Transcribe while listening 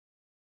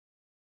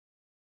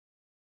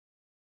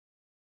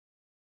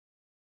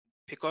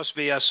because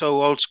we are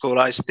so old school,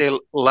 I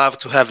still love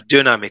to have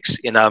dynamics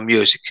in our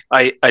music.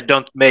 I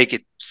don't make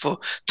it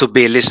to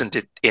be listened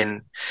to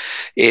in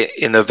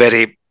a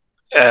very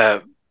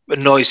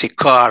noisy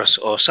cars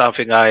or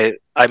something. I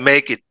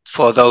make it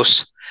for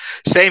those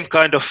same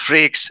kind of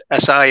freaks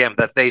as I am,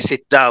 that they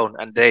sit down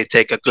and they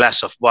take a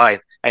glass of wine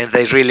and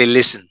they really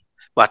listen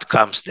what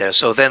comes there.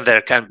 So then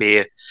there can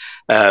be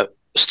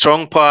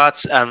strong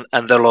parts and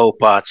the low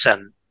parts,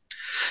 and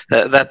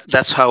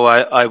that's how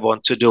I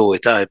want to do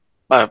it.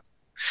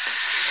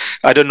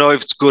 I don't know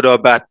if it's good or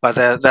bad, but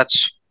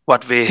that's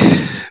what we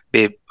have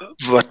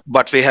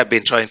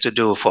been trying to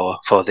do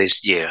for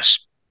these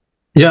years.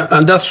 Yeah,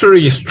 and that's really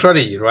your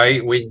strategy,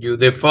 right? When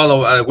they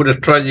follow with a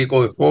strategy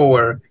going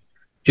forward,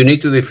 you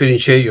need to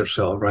differentiate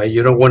yourself, right?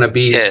 You don't want to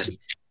be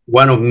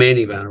one of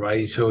many, man,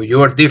 right? So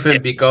you are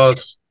different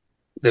because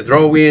the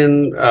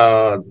drawing,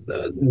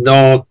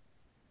 not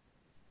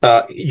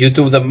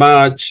YouTube that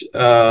much,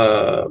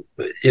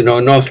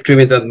 not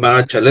streaming that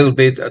much, a little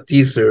bit, a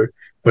teaser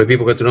for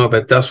people get to know,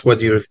 but that's what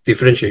you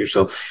differentiate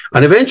yourself.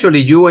 And eventually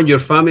you and your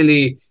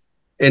family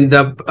end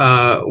up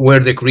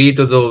where they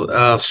created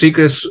the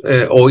Secrets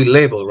oil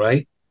label,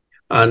 right?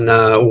 And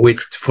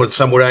for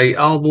Samurai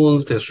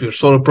albums, there's your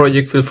solo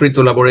project, feel free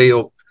to elaborate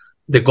of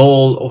the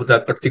goal of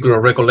that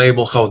particular record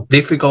label, how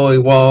difficult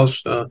it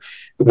was.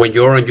 When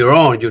you're on your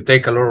own, you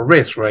take a lot of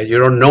risks, right? You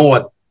don't know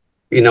what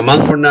in a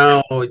month from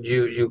now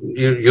you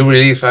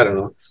release, I don't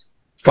know,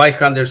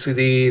 500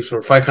 CDs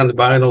or 500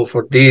 vinyl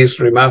for this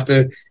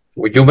remaster.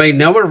 You may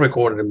never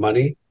record the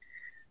money.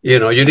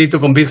 You need to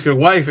convince your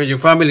wife and your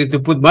family to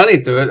put money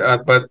into it.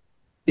 But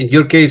in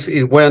your case,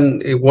 it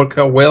worked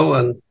out well,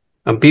 and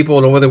people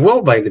all over the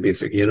world buy the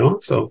music,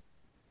 so.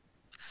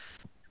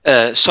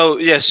 So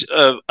yes,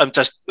 I'm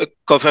just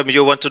confirming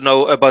you want to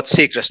know about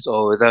Secrets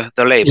or the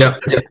label.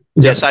 Yeah.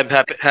 Yes, I'm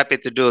happy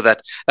to do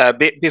that.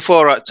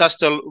 Before,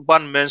 just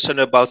one mention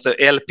about the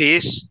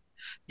LPs.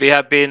 We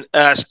have been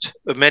asked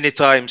many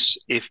times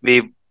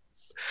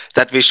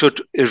that we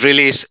should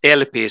release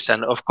LPs,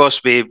 and of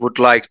course we would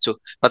like to.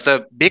 But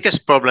the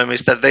biggest problem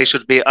is that they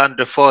should be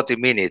under 40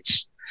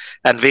 minutes,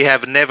 and we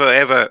have never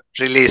ever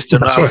released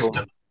an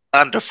album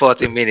under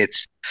 40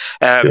 minutes.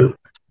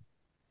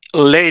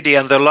 Lady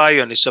and the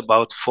Lion is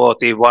about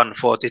 41,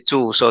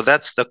 42, so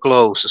that's the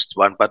closest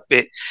one. But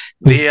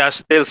we are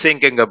still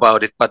thinking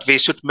about it. But we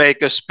should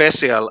make a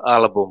special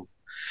album,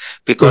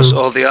 because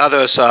all the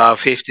others are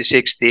 50,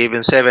 60,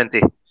 even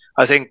 70.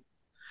 I think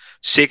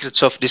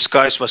Secrets of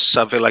Disguise was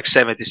something like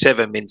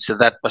 77 minutes, and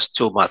that was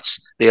too much.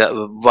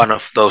 One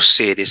of those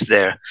CDs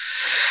there.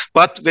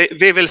 But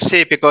we will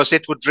see, because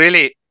it would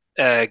really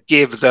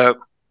give the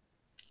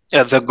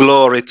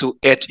glory to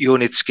Ed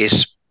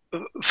Unitsky's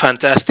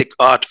fantastic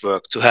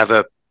artwork to have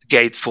a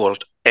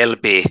gatefold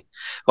LP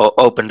or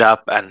opened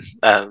up,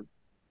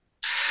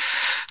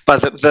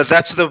 but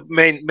that's the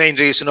main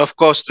reason. Of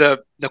course,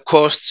 the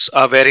costs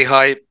are very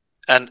high,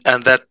 and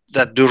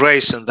that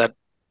duration that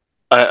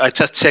I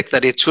just checked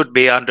that it should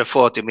be under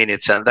 40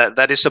 minutes, and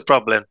that is a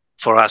problem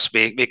for us.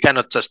 We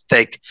cannot just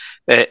take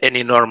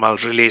any normal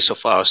release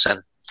of ours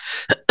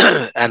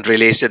and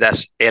release it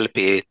as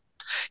LP.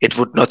 It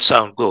would not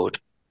sound good.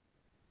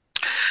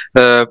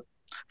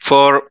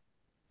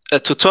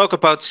 To talk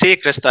about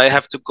Secrets, I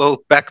have to go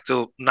back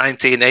to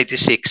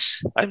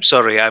 1986. I'm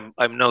sorry, I'm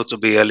known to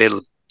be a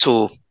little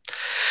to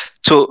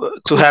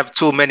have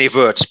too many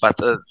words, but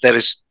there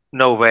is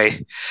no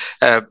way.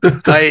 I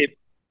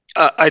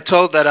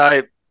told that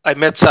I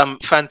met some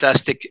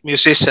fantastic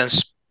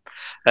musicians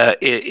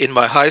in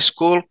my high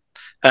school,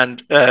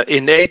 and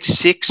in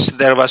 '86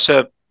 there was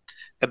a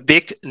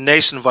big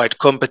nationwide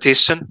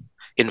competition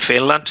in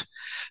Finland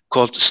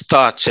called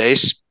Star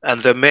Chase,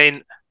 and the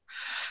main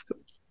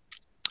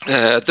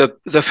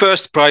the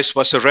first prize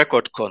was a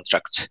record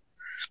contract,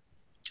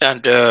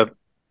 and the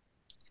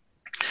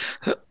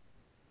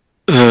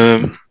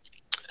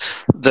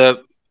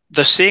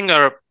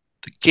singer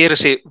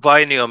Kirsi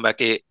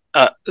Vainiomäki,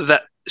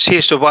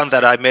 she's the one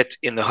that I met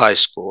in the high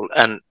school,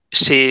 and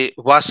she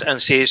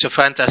is a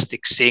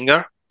fantastic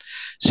singer.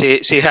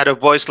 She had a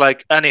voice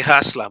like Annie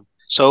Haslam.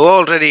 So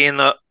already in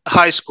the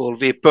high school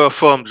we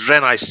performed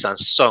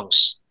Renaissance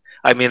songs.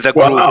 I mean the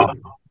group,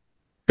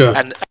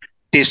 and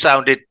she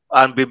sounded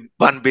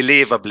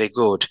unbelievably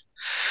good.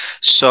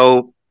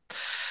 So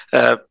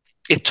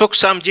it took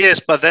some years,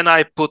 but then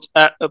I put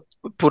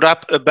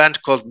up a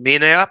band called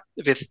Minea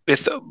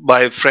with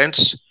my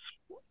friends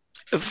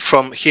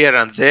from here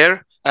and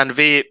there, and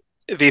we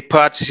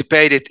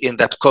participated in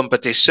that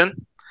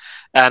competition.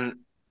 And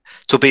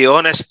to be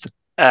honest,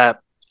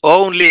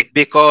 only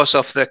because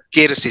of the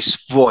Kirsi's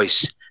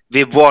voice,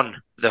 we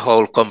won the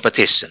whole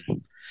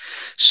competition.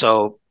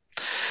 So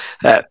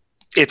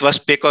it was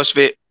because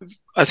we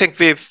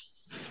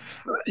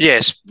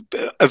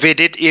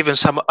did even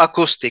some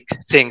acoustic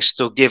things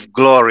to give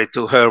glory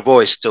to her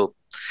voice too.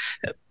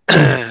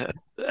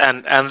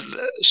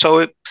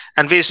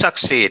 and we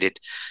succeeded.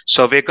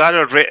 So we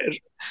got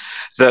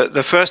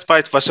the first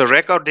part was a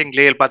recording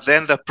deal, but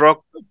then the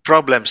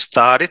problem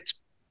started.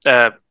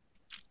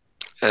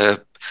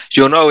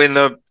 You know, in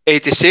the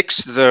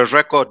 86, the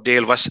record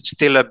deal was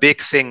still a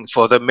big thing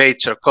for the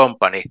major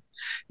company.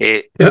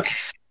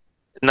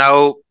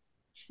 Now,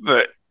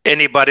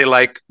 anybody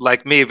like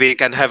me, we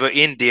can have an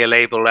indie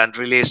label and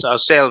release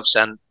ourselves,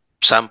 and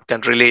some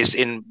can release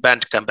in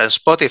Bandcamp and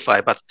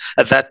Spotify. But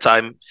at that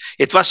time,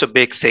 it was a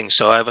big thing,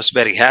 so I was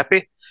very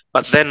happy.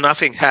 But then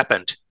nothing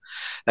happened.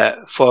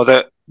 For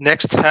the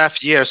next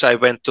half years, I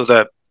went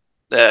to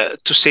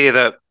see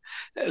the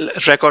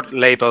record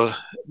label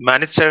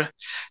manager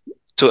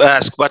to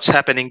ask what's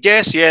happening.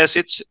 Yes,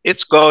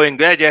 it's going,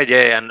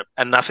 yeah,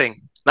 and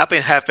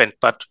nothing happened.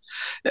 But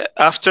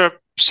after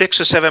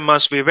 6 or 7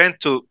 months, we went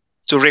to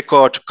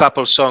record a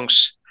couple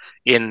songs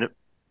in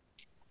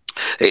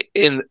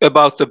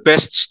about the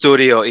best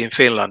studio in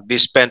Finland. We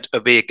spent a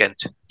weekend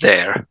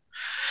there,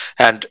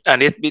 and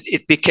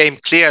it became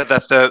clear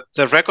that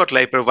the record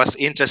label was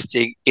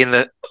interested in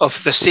the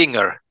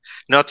singer,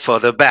 not for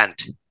the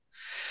band.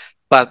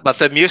 But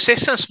the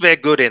musicians were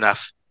good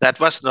enough. That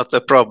was not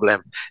the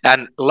problem.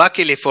 And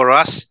luckily for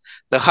us,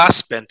 the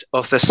husband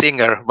of the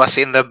singer was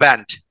in the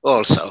band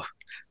also.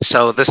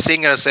 So the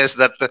singer says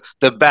that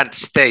the band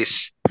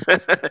stays.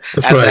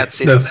 That's and right.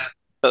 That's it.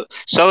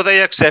 So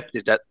they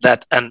accepted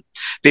that. And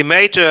we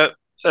made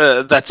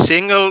that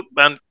single,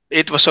 and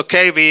it was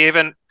okay.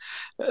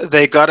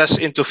 They got us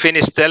into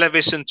Finnish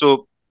television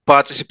to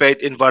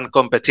participate in one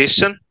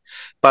competition.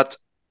 But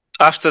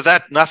after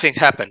that, nothing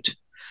happened.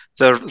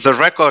 The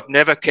record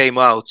never came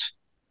out.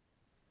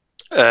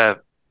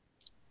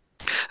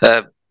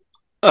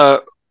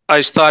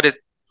 I started,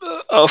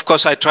 of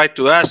course, I tried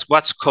to ask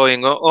what's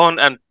going on,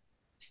 and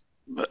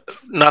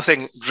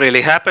nothing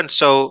really happened.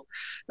 So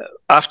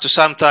after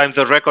some time,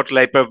 the record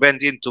label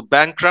went into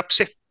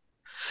bankruptcy.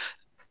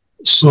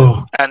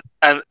 So,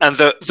 and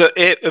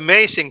the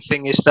amazing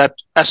thing is that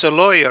as a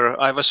lawyer,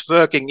 I was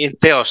working in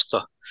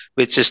Teosto,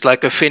 which is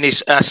like a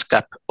Finnish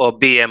ASCAP or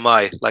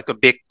BMI, like a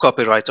big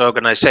copyright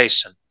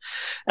organization.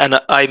 And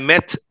I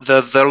met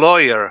the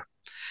lawyer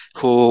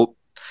who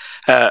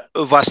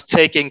was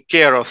taking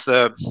care of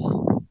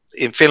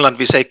in Finland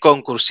we say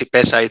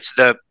konkurssipesä,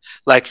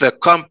 it's the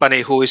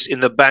company who is in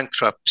the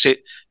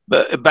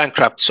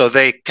bankrupt, so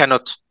they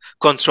cannot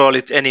control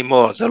it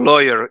anymore. The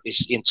lawyer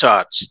is in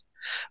charge.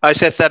 I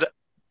said that,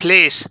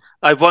 please,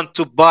 I want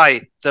to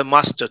buy the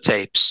master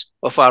tapes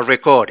of our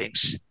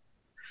recordings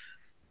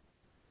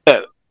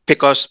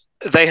because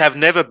they have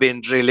never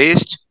been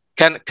released.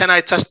 Can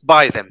I just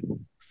buy them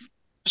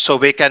so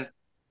we can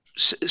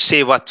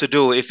see what to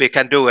do, if we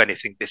can do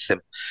anything with them?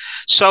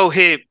 So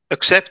he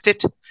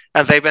accepted,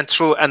 and they went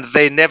through, and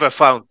they never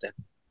found them.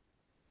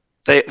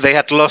 They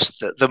had lost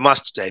the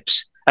master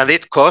tapes, and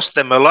it cost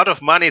them a lot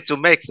of money to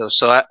make those.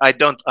 So I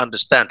don't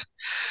understand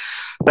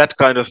that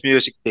kind of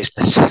music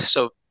business.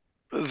 So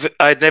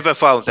I never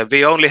found them.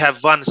 We only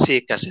have one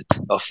C cassette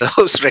of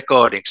those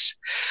recordings.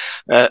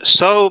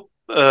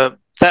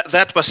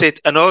 That was it.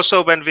 And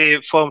also when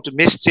we formed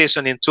Mist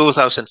Season in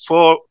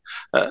 2004,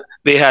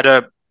 we had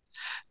a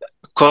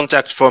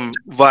contact from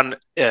one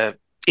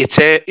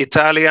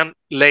Italian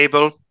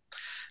label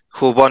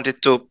who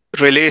wanted to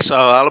release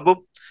our album.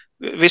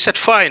 We said,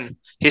 fine.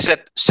 He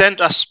said,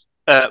 send us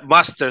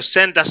masters,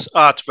 send us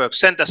artwork,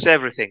 send us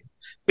everything.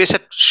 We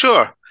said,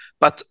 sure,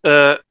 but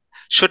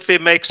should we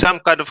make some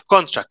kind of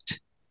contract,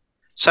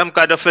 some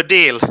kind of a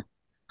deal,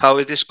 how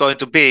it is going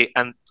to be?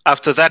 And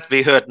after that,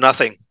 we heard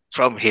nothing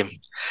from him.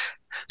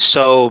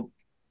 So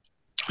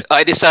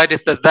I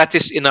decided that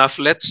is enough.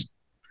 Let's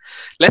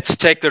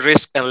take a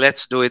risk and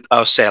let's do it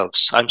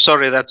ourselves. I'm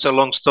sorry, that's a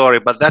long story,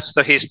 but that's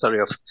the history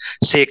of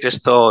Secret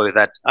Story,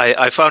 that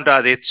I found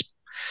out it's,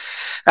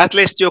 at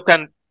least you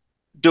can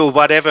do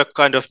whatever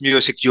kind of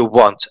music you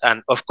want.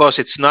 And of course,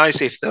 it's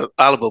nice if the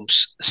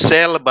albums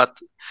sell, but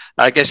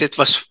I guess it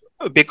was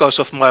because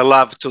of my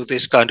love to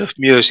this kind of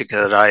music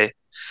that I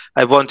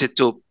wanted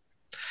to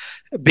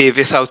be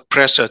without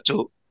pressure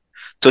to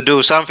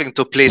do something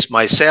to please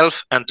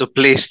myself and to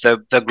please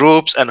the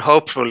groups and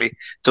hopefully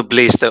to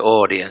please the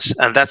audience.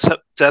 And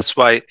that's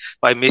why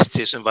Mist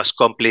Season was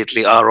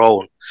completely our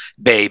own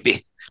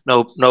baby.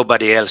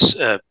 Nobody else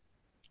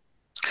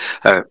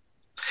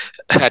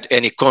had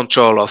any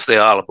control of the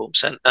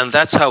albums. And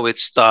that's how it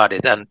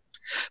started. And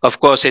of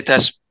course, it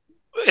has,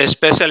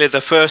 especially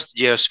the first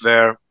years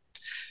were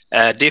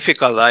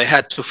difficult. I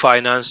had to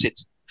finance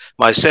it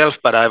myself,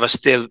 but I was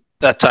still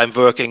that time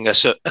working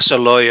as a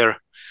lawyer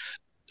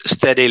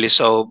steadily,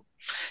 so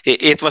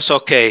it was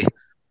okay.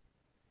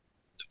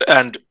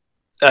 And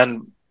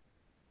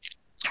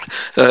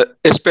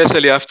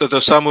especially after the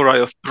Samurai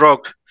of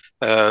Prog,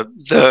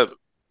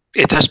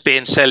 it has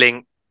been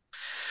selling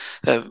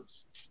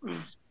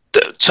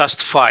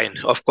just fine.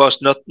 Of course,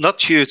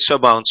 not huge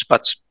amounts,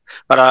 but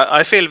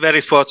I feel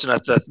very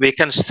fortunate that we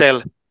can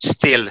sell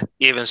still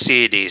even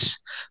CDs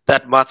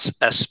that much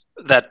as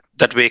that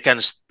we can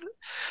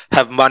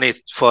have money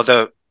for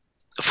the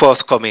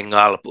forthcoming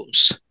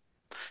albums.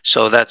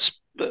 So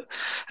that's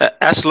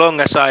as long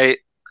as I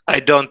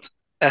don't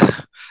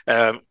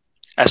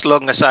as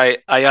long as I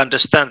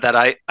understand that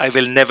I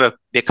will never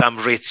become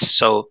rich.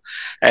 So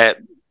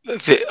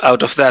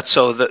out of that.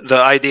 So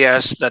the idea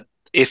is that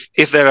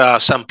if there are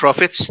some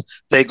profits,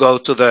 they go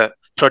to the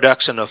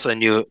production of the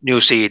new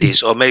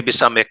CDs or maybe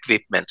some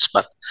equipments,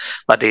 but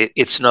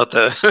it's not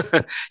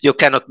you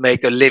cannot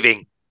make a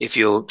living if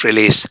you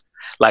release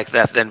like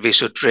that. Then we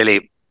should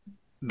really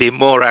be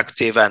more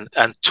active and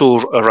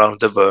tour around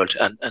the world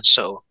and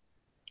so.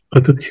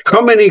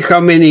 How many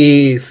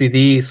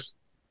CDs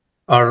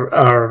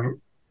are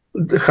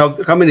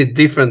how many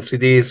different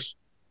CDs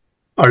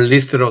are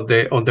listed on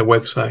the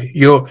website?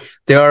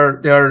 They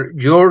are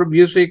your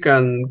music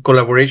and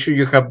collaboration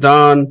you have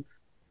done,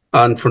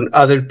 and from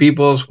other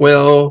people as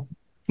well,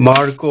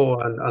 Marco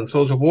and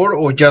so forth,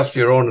 or just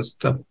your own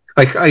stuff?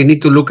 I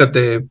need to look at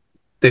the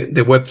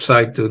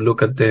website to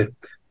look at the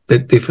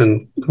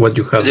different what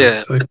you have.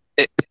 Yeah,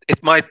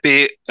 it might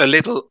be a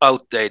little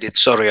outdated.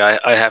 Sorry,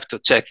 I have to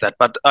check that.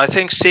 But I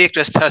think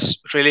Seacrest has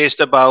released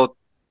about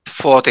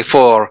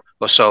 44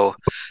 or so,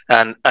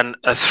 and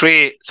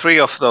three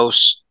of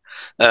those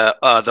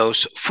are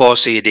those 4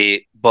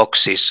 CD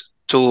boxes.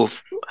 Two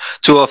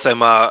of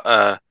them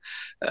are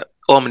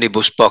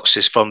omnibus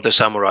boxes from the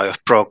Samurai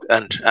of Prog,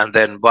 and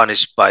then one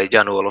is by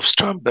Jan-Olof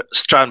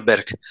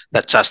Strandberg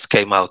that just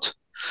came out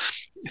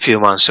a few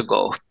months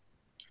ago.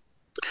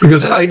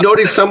 Because I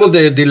noticed some of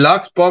the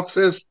deluxe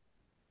boxes,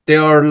 they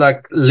are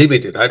like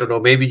limited. I don't know,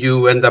 maybe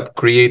you end up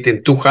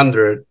creating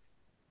 200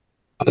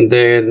 and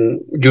then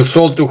you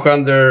sold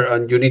 200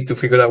 and you need to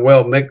figure out,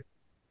 well,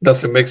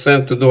 does it make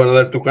sense to do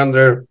another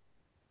 200,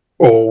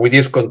 or we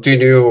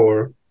discontinue,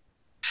 or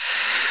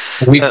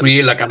we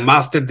create like a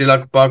master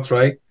deluxe box,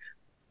 right?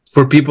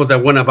 For people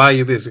that want to buy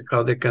your music,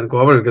 how they can go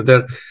over,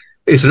 because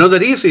it's not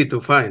that easy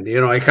to find.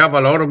 I have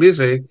a lot of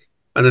music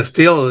and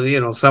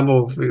still, some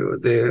of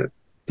the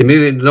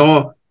music,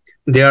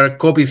 there are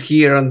copies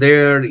here and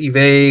there,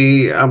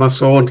 eBay,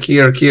 Amazon,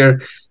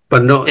 here,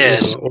 but no.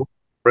 Yes,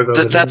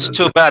 that's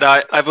too bad.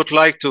 I would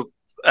like to,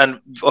 and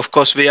of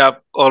course we are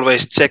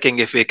always checking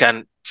if we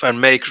can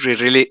make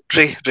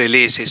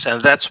re-releases,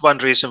 and that's one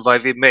reason why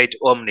we made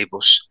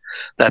omnibus,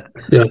 that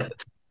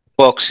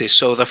boxes.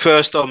 So the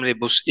first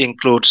omnibus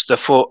includes the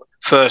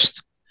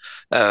first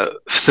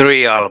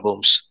 3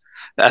 albums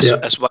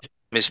as one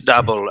is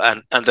double,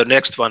 and the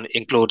next one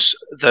includes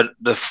the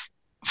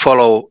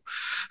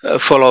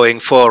following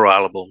 4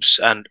 albums,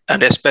 and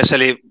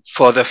especially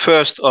for the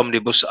first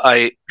omnibus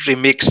I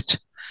remixed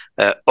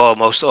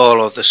almost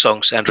all of the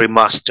songs and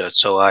remastered,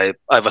 so I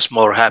was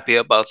more happy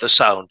about the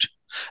sound.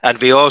 And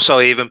we also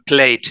even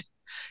played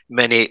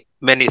many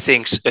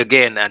things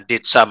again and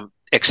did some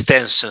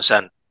extensions,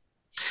 and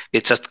we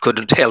just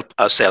couldn't help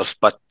ourselves,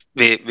 but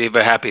we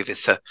were happy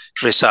with the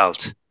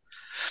result.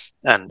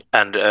 And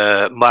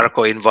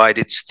Marco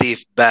invited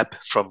Steve Babb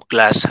from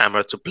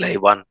Glasshammer to play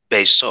one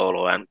bass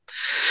solo, and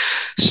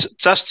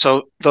just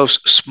so those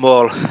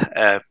small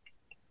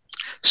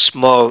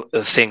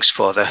things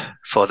for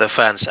the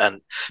fans,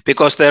 and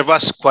because there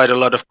was quite a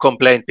lot of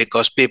complaint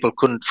because people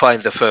couldn't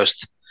find the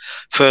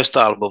first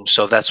album,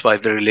 so that's why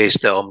we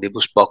released the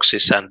omnibus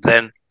boxes, and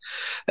then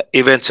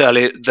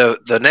eventually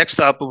the next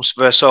albums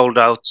were sold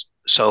out,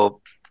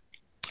 so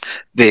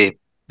we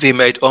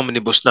made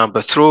omnibus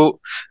number 3,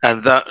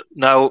 and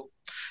now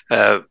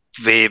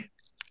we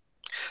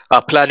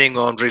are planning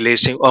on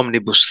releasing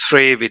omnibus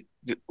 3.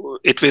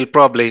 It will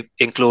probably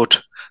include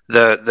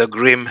the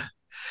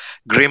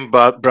Grimm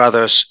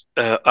Brothers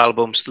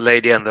albums,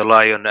 Lady and the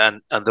Lion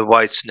and the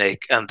White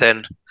Snake, and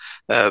then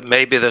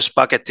maybe the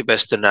Spaghetti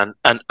Western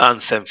and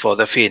Anthem for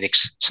the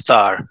Phoenix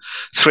Star.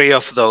 3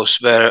 of those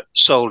were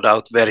sold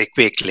out very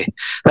quickly.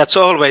 That's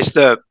always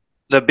the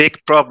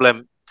big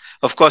problem.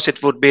 Of course,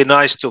 it would be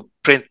nice to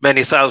print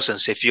many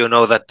thousands if you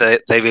know that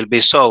they will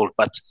be sold.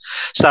 But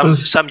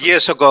some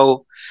years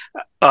ago,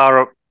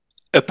 our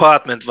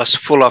apartment was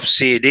full of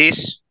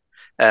CDs.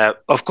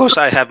 Of course,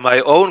 I have my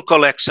own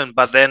collection,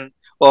 but then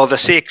all the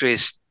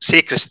Seacrest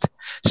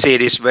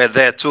CDs were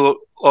there too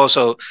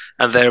also,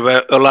 and there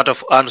were a lot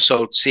of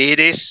unsold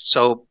CDs.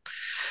 So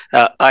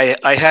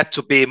I had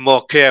to be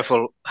more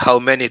careful how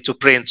many to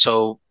print.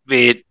 So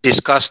we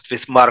discussed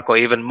with Marco.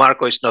 Even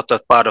Marco is not a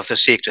part of the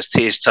Seacrest.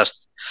 He is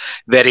just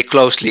very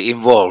closely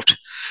involved.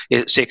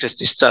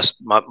 Seacrest is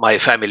just my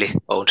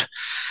family-owned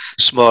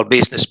small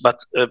business.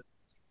 But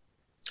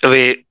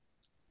we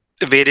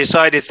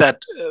decided that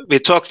we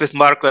talked with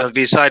Marco, and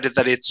we decided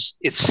that it's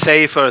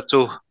safer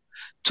to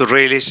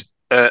release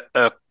a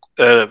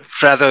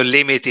rather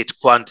limited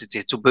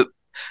quantity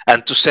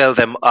and to sell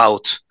them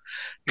out,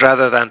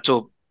 rather than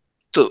to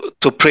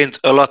print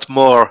a lot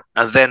more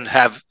and then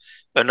have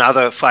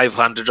another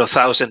 500 or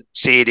 1,000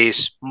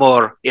 CDs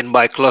more in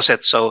my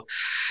closet. So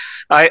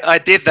I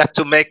did that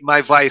to make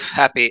my wife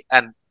happy,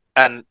 and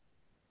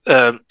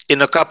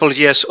in a couple of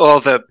years all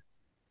the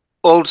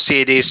old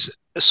CDs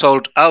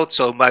sold out,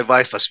 so my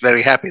wife was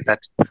very happy that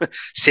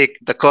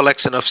the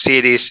collection of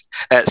CDs,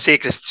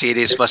 Seacrest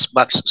CDs, was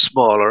much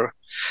smaller.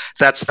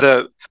 That's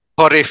the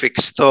horrific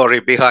story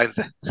behind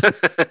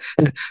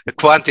the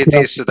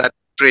quantities that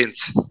print.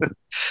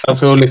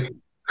 Absolutely.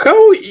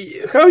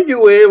 how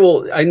you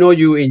able? I know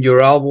you in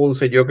your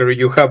albums and your career,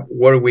 you have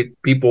worked with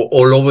people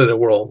all over the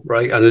world,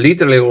 right? And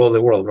literally all over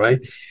the world, right?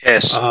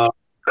 Yes.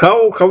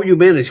 How you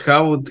manage?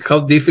 How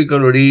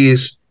difficult it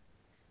is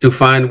to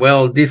find?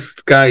 Well, this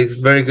guy is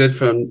very good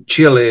from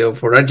Chile or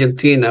from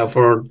Argentina,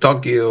 from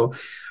Tokyo,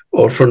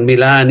 or from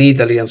Milan,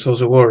 Italy, and so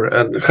forth.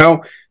 And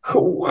how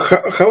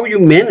you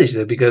manage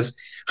that? Because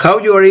how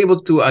you are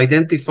able to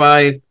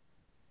identify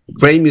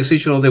great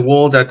musician of the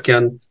world that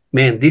can,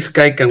 man, this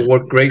guy can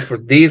work great for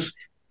this,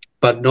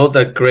 but not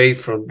that great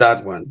from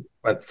that one.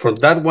 But for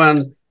that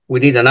one, we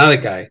need another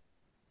guy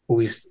who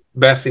is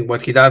best in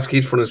what he does.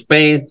 He's from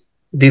Spain,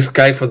 this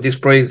guy from this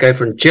project, guy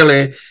from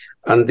Chile,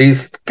 and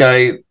this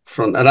guy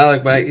from another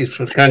guy is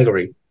from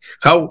Hungary.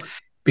 How?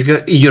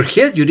 Because in your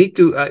head, you need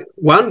to,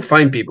 one,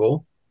 find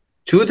people,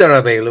 two, that are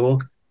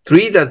available,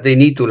 three, that they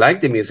need to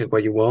like the music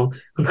what you want,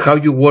 and how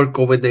you work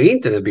over the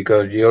internet,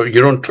 because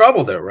you're on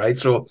trouble there, right?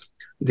 So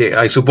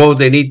I suppose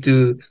they need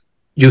to,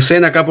 you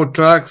send a couple of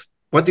tracks.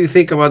 What do you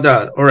think about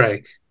that? All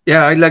right.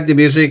 Yeah, I like the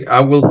music.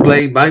 I will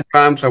play my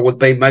drums. I will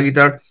play my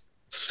guitar.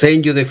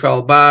 Send you the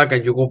file back,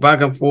 and you go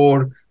back and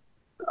forth.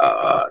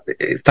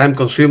 It's time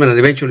consuming, and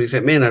eventually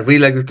say, man, I really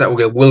like this.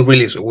 Okay, we'll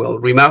release it. We'll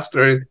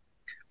remaster it,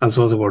 and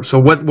so forth. So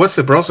what's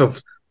the process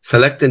of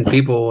selecting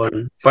people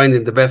and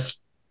finding the best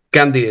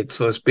candidate,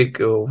 so to speak,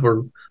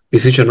 for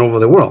musicians over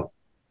the world?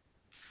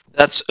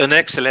 That's an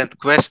excellent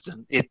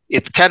question.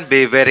 It can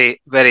be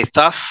very, very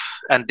tough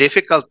and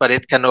difficult, but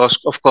it can also,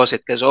 of course,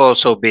 it can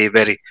also be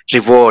very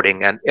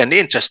rewarding and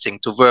interesting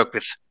to work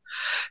with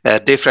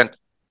different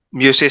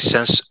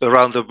musicians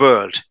around the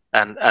world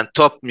and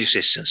top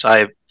musicians.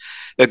 I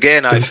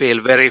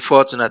feel very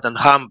fortunate and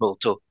humble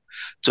to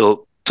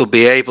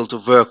be able to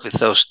work with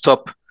those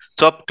top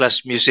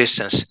class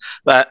musicians.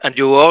 And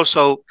you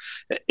also,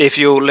 if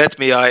you let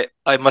me, I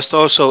must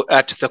also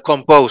add the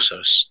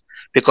composers,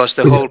 because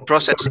the whole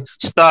process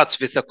starts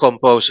with the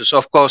composers.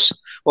 Of course,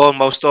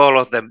 almost all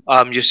of them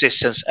are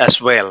musicians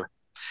as well.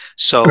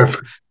 So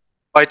Perfect.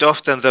 Quite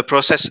often the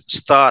process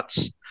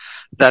starts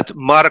that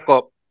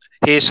Marco,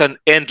 he's an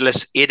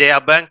endless idea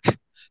bank.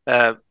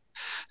 When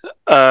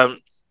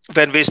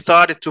we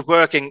started to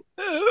work in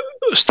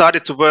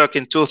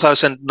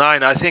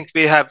 2009, I think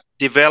we have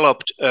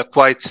developed a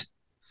quite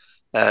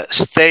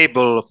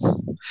stable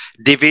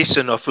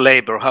division of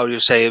labor, how you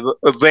say, a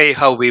way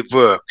how we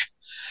work.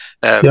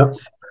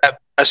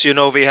 As you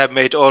know, we have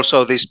made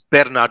also these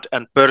Bernard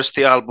and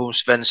Pörsti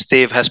albums when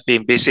Steve has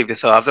been busy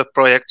with other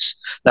projects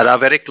that are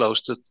very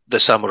close to the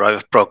Samurai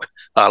of Prog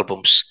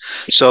albums.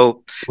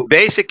 So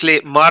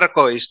basically,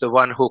 Marco is the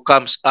one who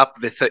comes up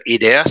with the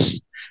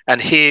ideas,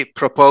 and he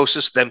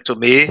proposes them to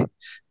me.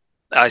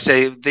 I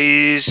say,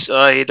 this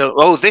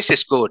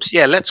is good.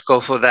 Yeah, let's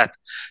go for that.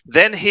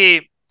 Then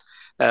he,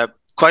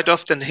 quite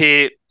often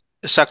he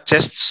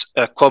suggests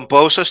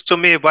composers to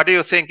me. What do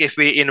you think if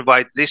we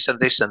invite this and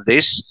this and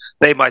this?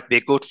 They might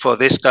be good for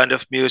this kind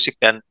of music.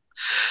 And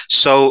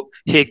so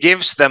he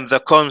gives them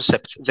the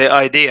concept, the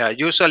idea.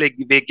 Usually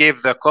we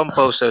give the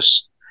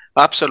composers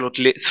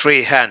absolutely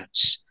free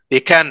hands.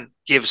 We can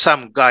give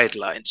some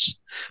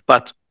guidelines,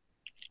 but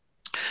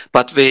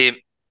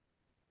they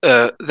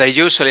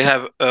usually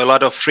have a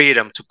lot of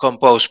freedom to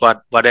compose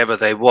whatever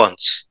they want,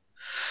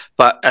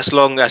 but as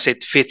long as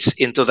it fits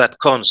into that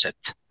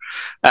concept.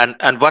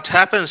 And what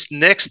happens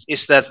next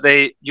is that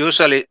they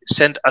usually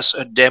send us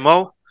a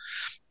demo,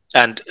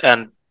 and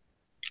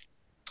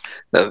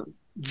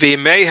we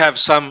may have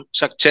some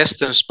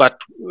suggestions, but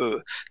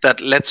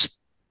that let's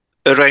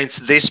arrange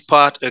this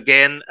part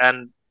again,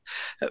 and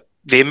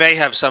we may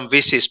have some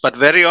wishes, but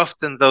very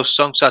often those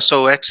songs are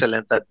so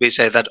excellent that we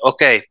say that,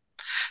 okay,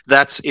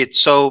 that's it.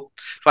 So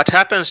what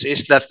happens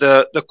is that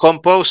the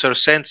composer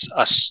sends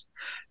us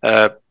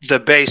the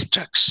bass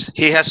tracks.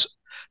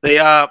 They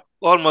are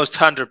almost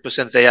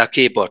 100%, they are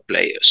keyboard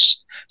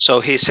players.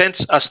 So he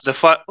sends us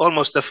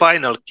almost the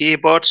final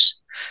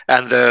keyboards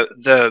and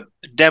the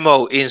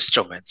demo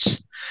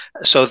instruments.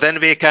 So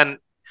then we can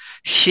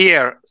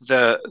hear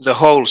the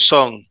whole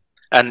song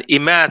and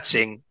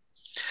imagine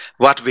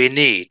what we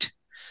need.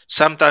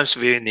 Sometimes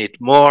we need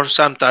more,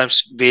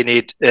 sometimes we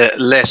need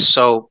less.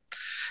 So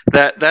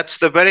that's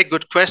the very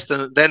good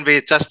question. Then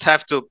we just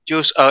have to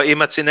use our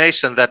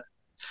imagination that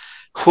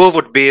who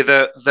would be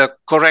the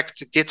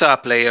correct guitar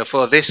player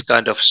for this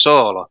kind of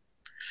solo.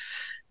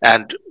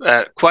 And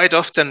quite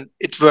often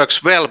it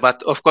works well,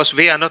 but of course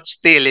we are not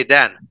Steely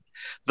Dan.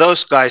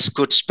 Those guys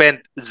could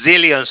spend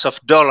zillions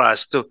of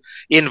dollars to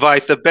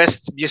invite the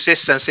best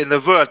musicians in the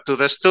world to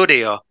the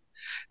studio.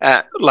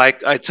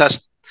 Like I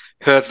just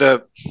heard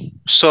the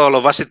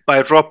solo, was it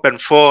by Robin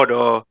Ford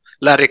or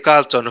Larry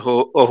Carlton,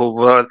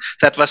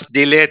 that was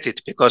deleted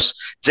because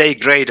Jay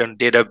Graydon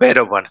did a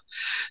better one.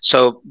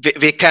 So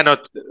we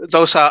cannot,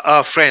 those are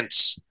our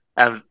friends,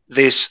 and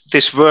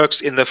this works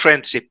in the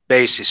friendship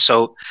basis.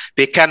 So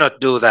we cannot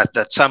do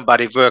that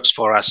somebody works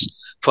for us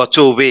for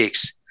 2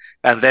 weeks,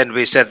 and then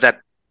we said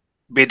that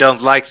we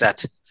don't like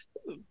that.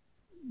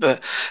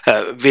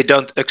 we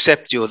don't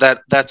accept you.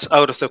 That's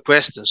out of the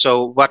question.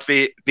 So what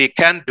we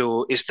can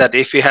do is that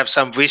if we have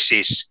some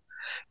wishes,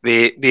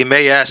 we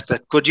may ask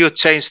that, could you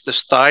change the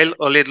style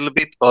a little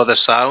bit, or the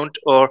sound,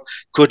 or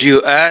could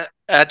you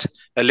add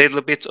a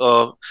little bit,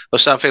 or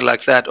something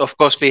like that. Of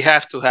course, we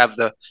have to have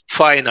the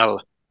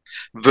final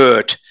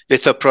word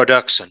with the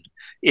production.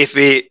 If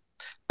we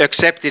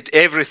accepted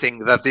everything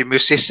that the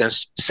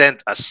musicians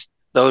sent us,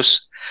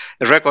 those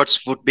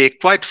records would be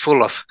quite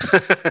full of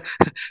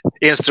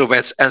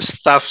instruments and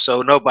stuff,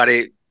 so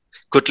nobody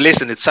could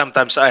listen it.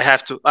 Sometimes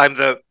I'm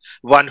the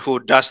one who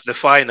does the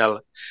final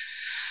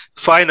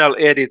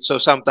edit, so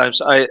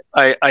sometimes I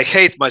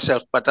hate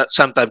myself, but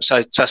sometimes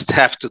I just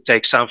have to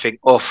take something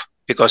off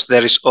because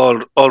there is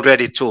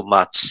already too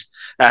much,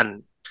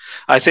 and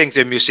I think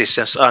the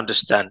musicians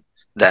understand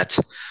that.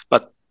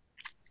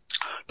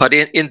 But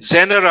in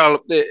general,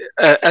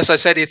 as I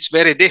said, it's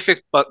very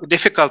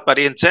difficult. But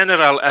in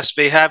general, as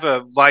we have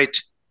a wide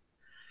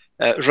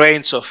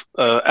range of,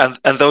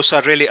 and those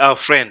are really our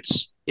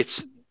friends.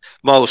 It's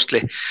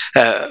mostly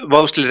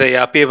they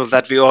are people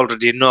that we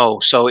already know.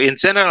 So in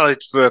general,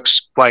 it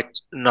works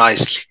quite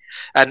nicely.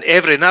 And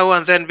every now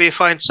and then we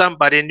find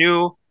somebody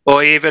new,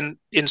 or even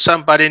in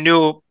somebody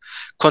new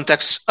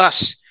contacts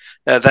us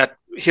that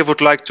he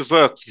would like to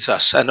work with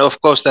us. And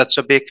of course, that's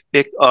a big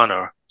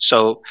honor.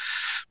 So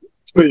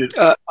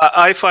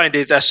I find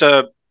it as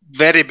a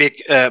very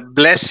big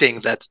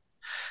blessing that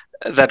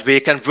we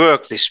can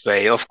work this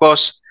way. Of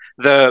course,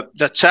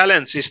 the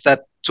challenge is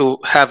that to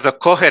have the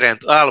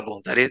coherent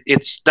album, that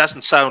it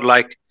doesn't sound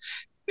like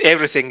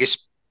everything is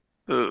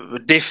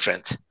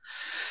different.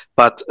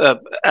 But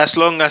as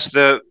long as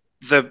the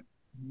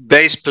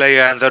bass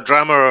player and the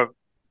drummer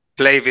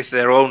play with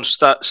their own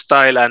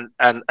style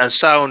and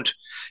sound,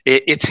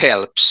 it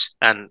helps,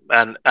 and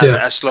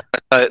as long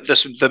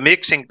as the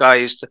mixing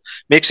guy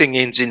mixing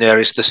engineer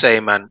is the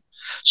same, and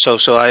so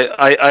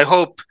I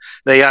hope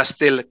they are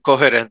still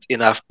coherent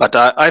enough. But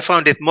I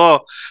found it more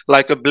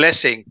like a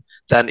blessing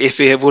than if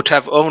we would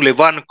have only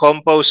one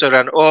composer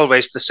and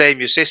always the same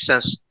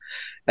musicians.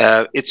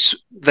 There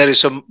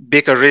is a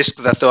bigger risk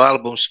that the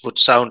albums would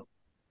sound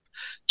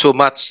too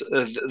much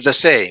the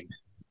same.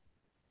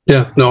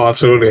 Yeah, no,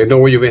 absolutely. I know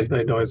what you mean.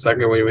 I know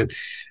exactly what you mean.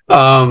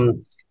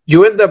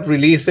 You end up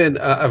releasing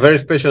a very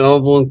special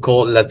album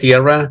called La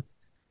Tierra.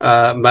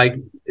 Mike,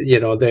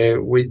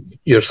 with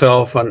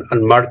yourself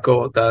and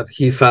Marco, that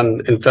he's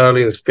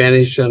entirely in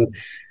Spanish, and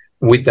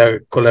with the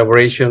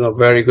collaboration of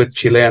very good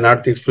Chilean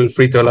artists. Feel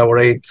free to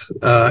elaborate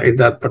in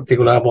that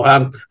particular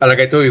album. Like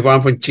I told you,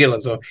 I'm from Chile,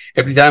 so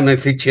every time I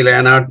see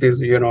Chilean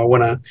artists,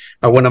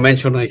 I wanna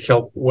mention,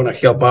 wanna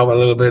help out a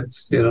little bit.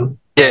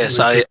 Yes,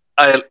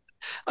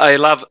 I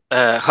love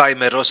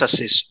Jaime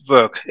Rosas's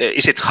work.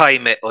 Is it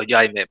Jaime or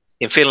Jaime?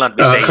 In Finland,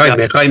 we say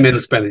Jaime in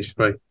Spanish,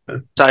 right?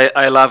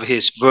 I love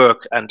his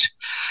work, and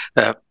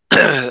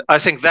I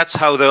think that's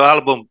how the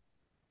album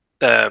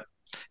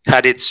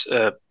had its,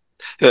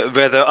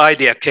 where the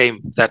idea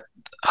came that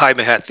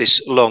Jaime had this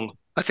long,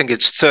 I think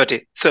it's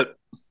 30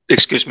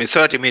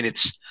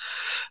 minutes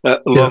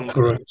long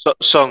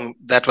song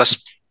that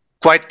was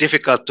quite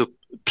difficult to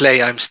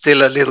play. I'm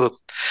still a little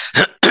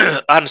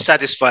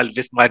unsatisfied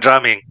with my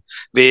drumming.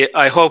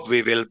 I hope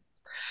we will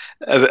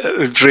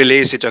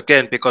release it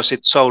again, because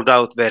it sold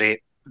out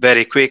very,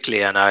 very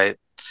quickly, and I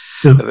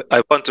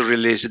want to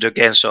release it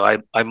again, so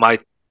I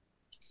might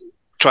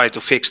try to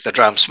fix the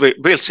drums.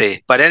 We'll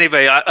see. But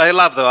anyway, I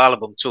love the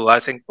album too. I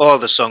think all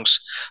the songs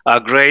are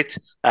great,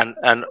 and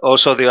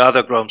also the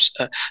other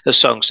the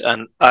songs.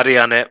 And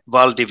Ariane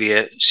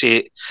Valdivier,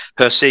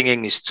 her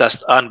singing is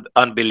just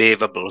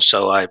unbelievable.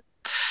 So I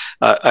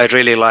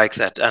really like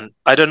that. And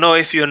I don't know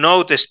if you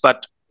noticed,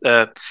 but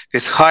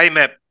with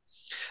Jaime,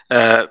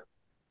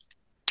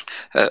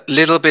 a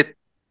little bit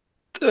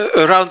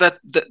around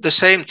the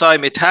same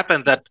time, it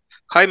happened that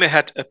Jaime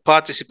had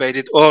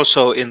participated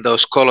also in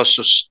those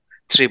Colossus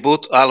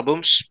tribute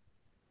albums,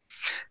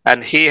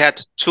 and he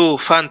had two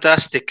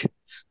fantastic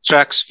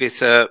tracks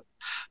with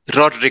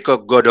Rodrigo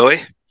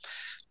Godoy,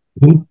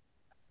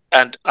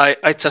 and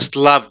I just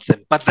loved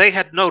them, but they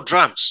had no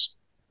drums.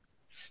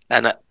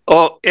 And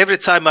every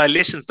time I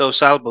listened to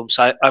those albums,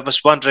 I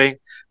was wondering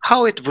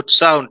how it would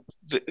sound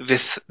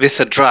with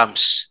the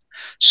drums.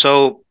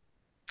 So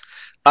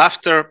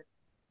after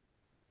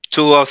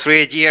 2 or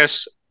 3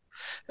 years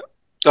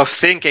of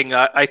thinking,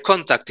 I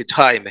contacted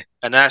Jaime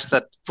and asked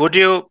that,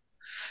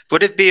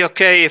 would it be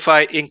okay if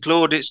I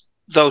include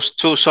those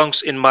two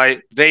songs in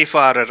my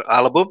Wayfarer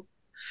album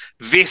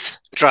with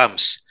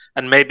drums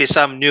and maybe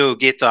some new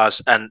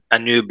guitars and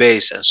new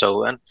bass and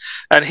so on?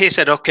 And he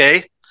said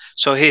okay.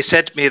 So he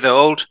sent me the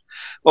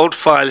old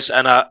files,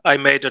 and I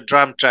made the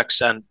drum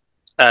tracks, and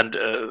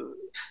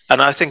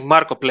I think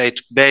Marco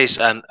played bass,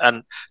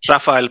 and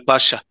Rafael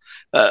Pasha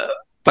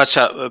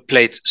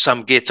played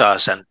some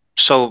guitars, and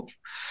so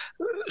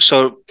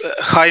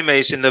Jaime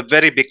is in a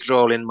very big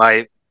role in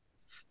my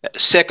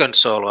second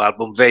solo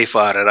album,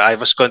 Wayfarer. I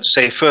was going to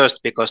say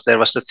first because there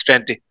was a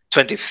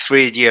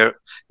 23-year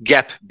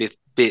gap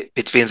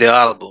between the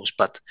albums,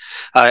 but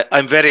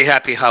I'm very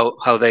happy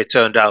how they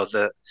turned out.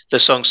 The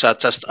songs are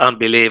just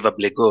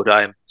unbelievably good.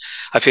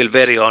 I feel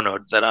very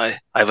honored that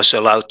I was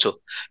allowed to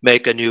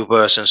make a new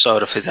version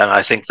out of it, and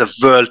I think the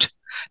world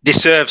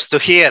deserves to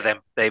hear them.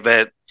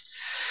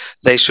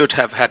 They should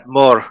have had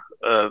more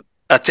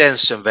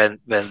attention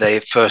when they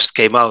first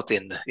came out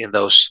in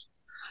those.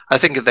 I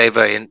think they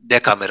were in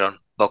Decameron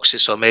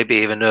boxes or maybe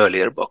even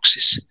earlier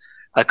boxes.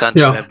 I can't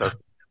remember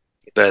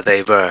where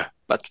they were,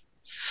 but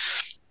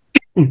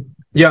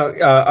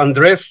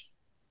Andres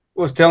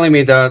was telling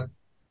me that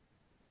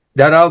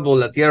album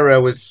La Tierra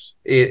was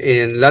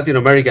in Latin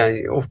America,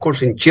 of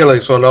course in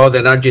Chile, so a lot,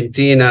 and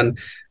Argentina and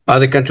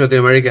other countries of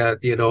America,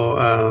 you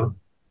know,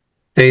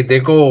 they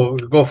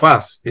go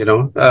fast, you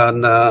know,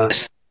 and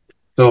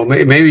so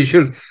maybe you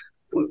should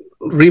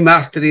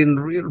remastering,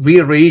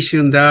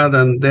 reissue that,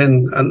 and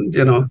then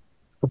you know,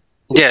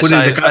 put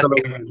in the catalog.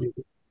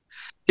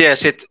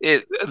 Yes,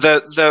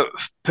 the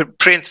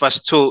print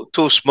was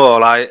too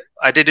small. I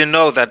didn't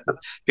know that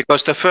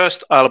because the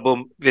first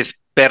album with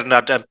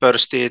Bernard and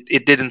Pörsti,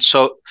 it didn't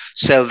sell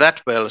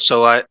that well.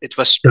 So it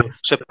was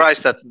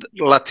surprised that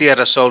La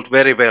Tierra sold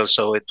very well.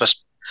 So it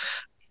was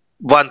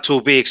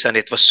 1-2 weeks and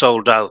it was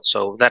sold out.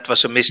 So that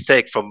was a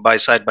mistake from my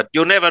side. But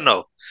you never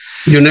know.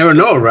 You never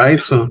know, right?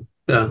 So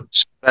yeah.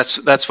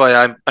 That's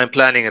why I'm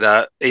planning it.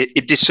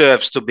 It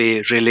deserves to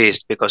be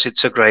released because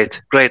it's a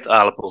great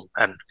album.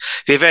 And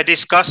we were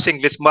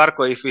discussing with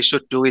Marco if we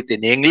should do it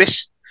in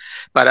English,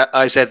 but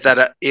I said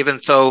that even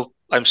though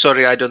I'm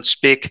sorry I don't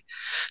speak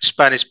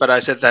Spanish, but I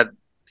said that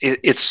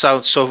it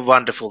sounds so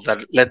wonderful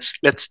that let's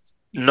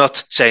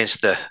not change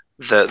the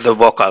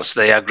vocals.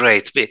 They are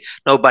great.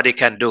 Nobody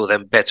can do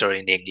them better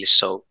in English.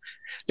 So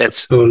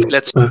let's do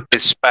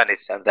it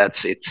Spanish, and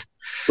that's it.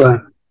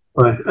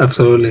 Right,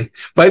 absolutely.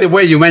 By the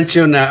way, you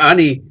mentioned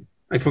Annie.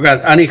 I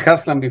forgot Annie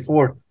Haslam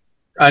before.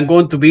 I'm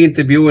going to be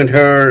interviewing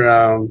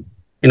her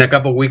in a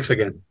couple of weeks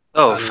again.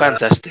 Oh, and,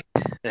 fantastic!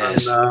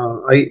 Yes,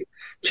 and,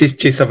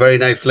 she's a very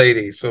nice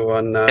lady. So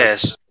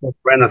yes,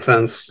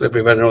 Renaissance,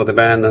 everybody know the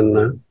band,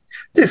 and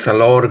there's a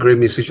lot of great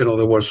musicians all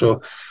over the world.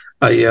 So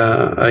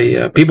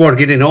I people are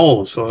getting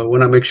old, so I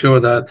want to make sure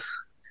that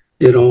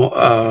you know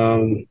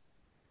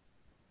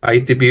I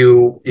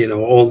interview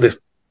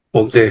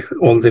all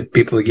the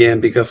people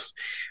again, because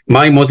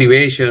my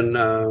motivation,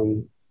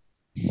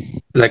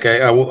 like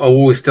I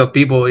always tell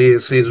people,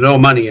 is no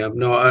money.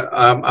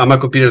 I'm a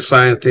computer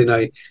scientist, and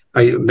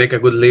I make a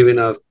good living.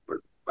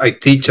 I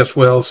teach as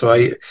well, so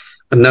I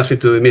nothing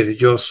to do with music,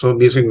 just so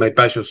music my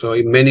passion. So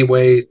in many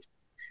ways,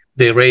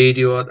 the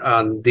radio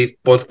and this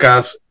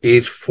podcast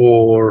is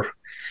for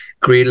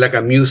create like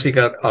a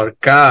musical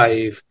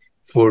archive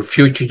for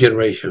future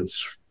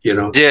generations. You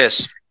know.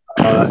 Yes.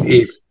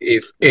 If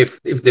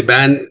the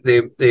band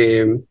the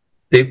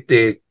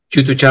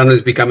YouTube channel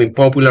is becoming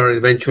popular,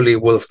 eventually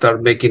we'll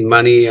start making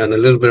money and a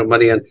little bit of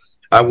money, and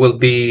I will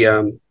be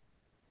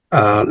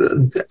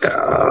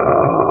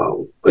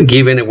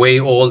giving away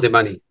all the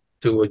money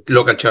to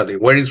local charity.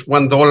 Where is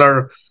 $1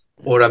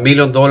 or $1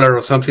 million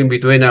or something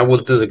between, I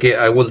will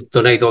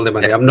donate all the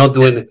money. I'm not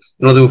doing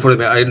for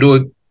the, I do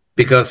it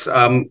because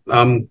I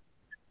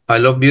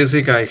love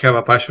music. I have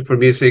a passion for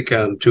music,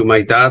 and to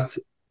my dad.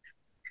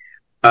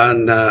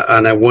 And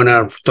I want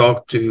to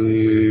talk to,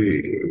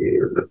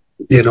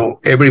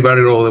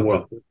 everybody all over the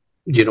world,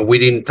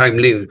 within time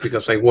limits,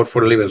 because I work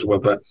for a living as well.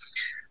 But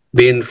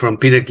being from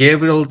Peter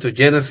Gabriel to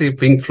Genesis,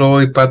 Pink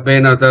Floyd, Pat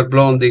Benatar, Dark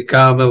Blondie,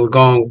 Camel,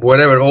 Gong,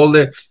 whatever, all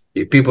the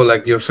people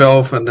like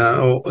yourself, and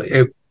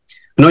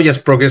not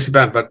just progressive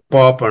band, but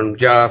pop and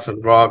jazz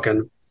and rock,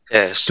 and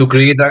yes, to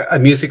create a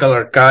musical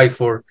archive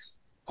for,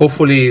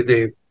 hopefully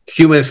the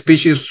human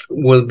species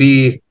will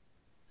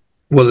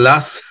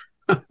last.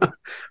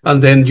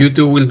 And then you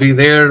two will be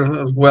there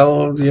as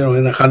well,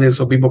 in the hundred,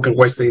 so people can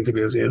watch the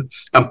interviews,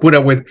 and put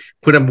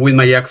them with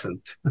my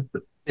accent.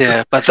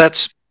 Yeah, but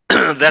that's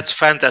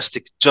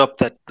fantastic job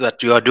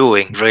that you are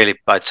doing, really.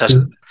 By just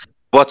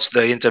watch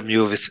the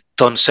interview with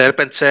Ton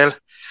Serpentzel,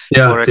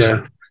 for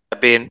example. I've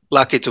been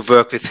lucky to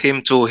work with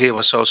him too. He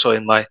was also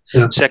in my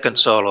second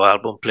solo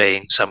album,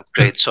 playing some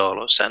great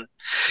solos, and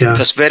it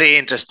was very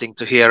interesting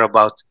to hear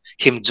about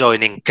him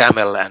joining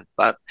Camel,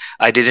 but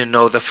I didn't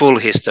know the full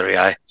history.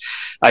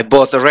 I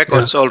bought the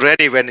records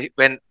already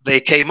when they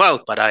came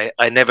out, but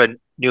I never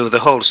knew the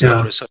whole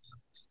story. So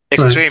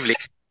extremely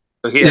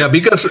to hear. Yeah,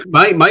 because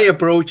my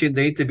approach in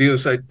the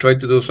interviews, I try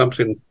to do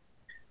something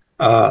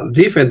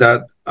different.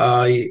 That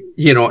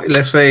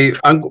let's say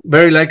I'm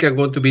very likely I'm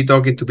going to be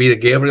talking to Peter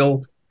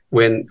Gabriel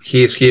when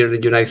he is here in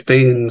the United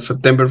States in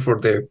September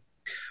from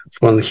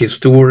his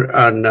tour,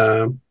 and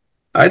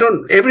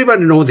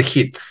everybody know the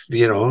hits,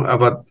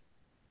 about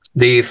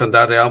this and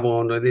that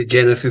album, the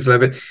Genesis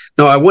level.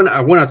 No, I want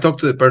to talk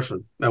to the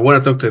person. I want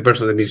to talk to the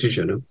person, the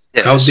musician.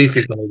 Yes. How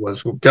difficult it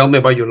was. Tell me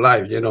about your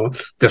life.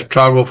 The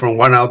struggle from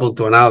one album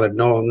to another.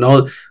 No,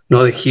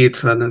 the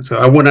hits, and so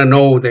I want to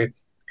know the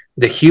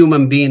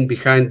human being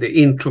behind the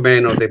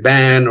instrument or the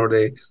band or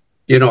the.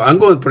 I'm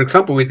going, for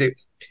example, with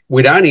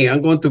with Annie,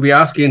 I'm going to be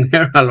asking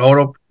her a lot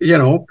of,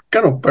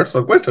 kind of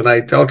personal questions. I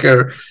tell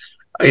her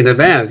in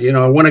advance,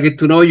 I want to get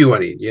to know you,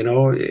 Annie.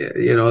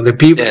 The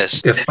people,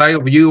 the side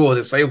of you or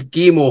the side of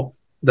Kimmo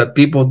that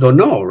people don't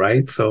know,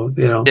 right? So,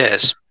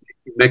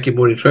 make it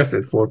more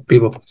interesting for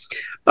people.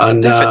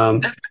 And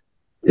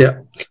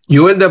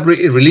you end up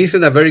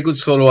releasing a very good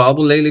solo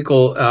album lately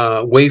called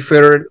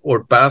Wayfarer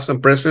or Past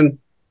and Present.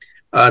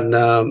 And,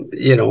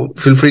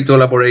 feel free to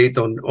elaborate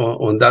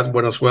on that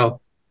one as well.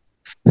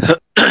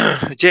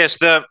 Yes,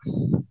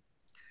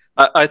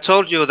 I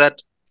told you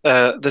that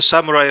the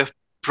Samurai of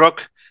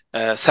Prog,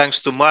 thanks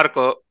to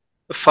Marco,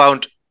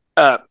 found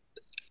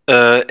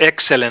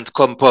excellent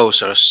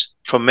composers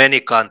from many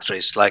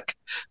countries, like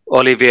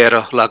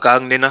Oliviero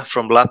Lagagnina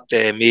from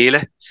Latte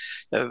Emile.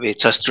 We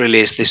just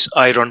released this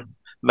Iron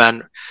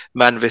Man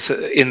with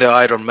in the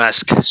Iron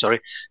Mask,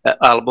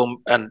 album,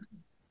 and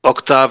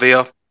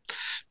Octavio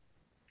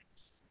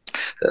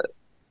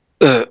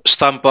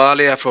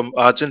Stampalia from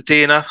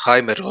Argentina,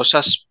 Jaime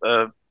Rosas,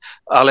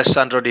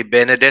 Alessandro Di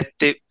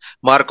Benedetti,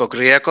 Marco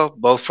Grieco,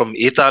 both from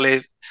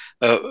Italy,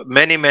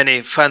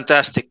 many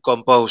fantastic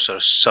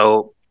composers.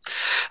 So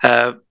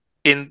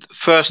in the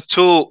first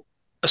two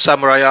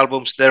Samurai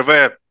albums there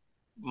were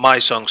my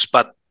songs,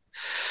 but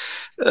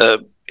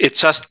it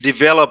just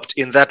developed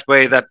in that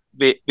way that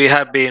we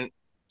have been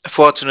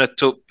fortunate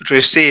to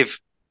receive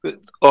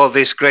all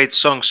these great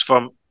songs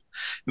from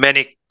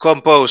many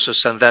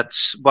composers, and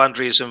that's one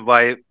reason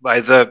why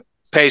the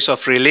pace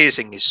of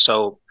releasing is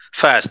so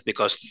fast,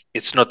 because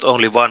it's not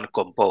only one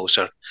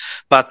composer.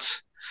 But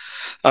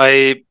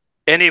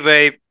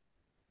anyway,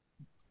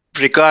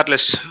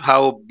 regardless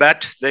how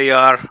bad they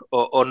are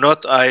or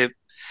not, I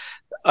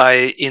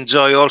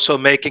enjoy also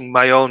making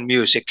my own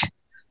music.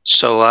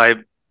 So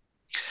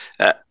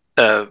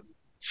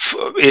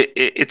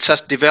it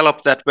just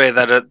developed that way,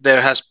 that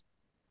there has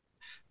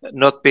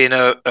not been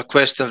a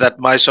question that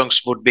my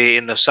songs would be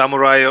in the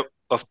Samurai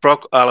of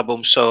Prog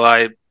album. So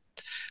I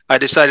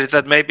decided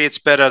that maybe it's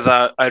better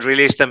that I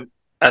release them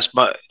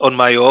on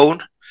my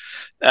own,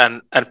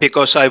 and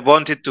because I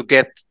wanted to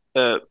get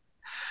a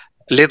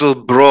little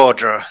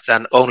broader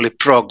than only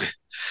prog.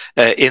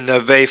 In the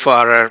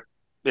Wayfarer,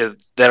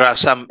 there are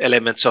some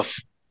elements of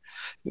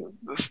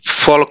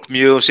folk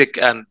music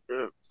and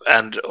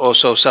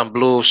also some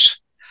blues.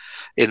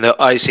 In the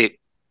Icy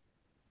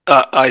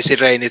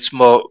Rain, it's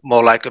more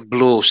like a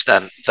blues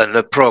than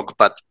the prog.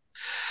 But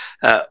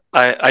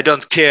I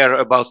don't care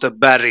about the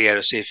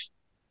barriers.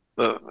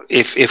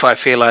 If I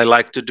feel I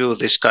like to do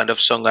this kind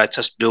of song, I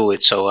just do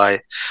it. So I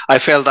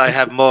felt I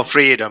have more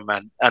freedom,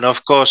 and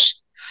of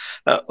course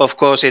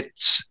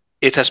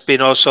it has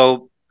been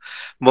also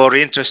more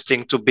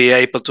interesting to be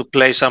able to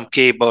play some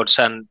keyboards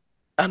and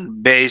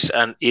bass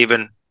and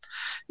even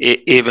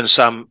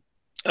some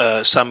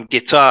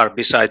guitar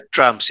beside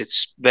drums.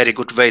 It's very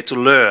good way to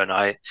learn.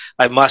 I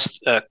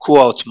must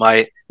quote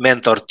my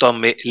mentor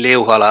Tommi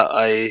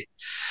Liuhala.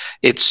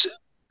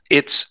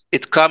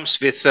 It comes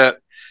with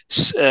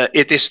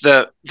it is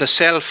the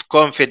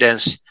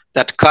self-confidence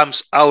that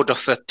comes out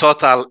of a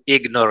total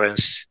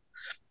ignorance.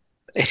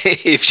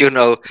 If you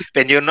know,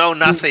 when you know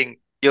nothing,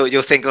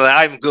 you think that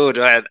I'm good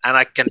and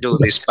I can do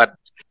this. But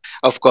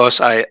of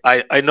course,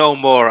 I know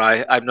more.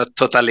 I'm not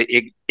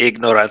totally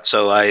ignorant,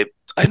 so I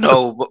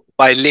know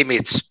my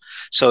limits.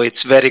 So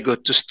it's very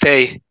good to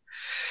stay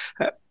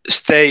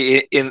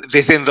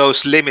within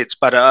those limits.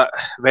 But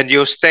when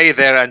you stay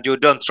there and you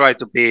don't try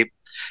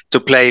to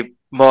play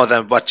more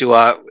than what you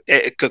are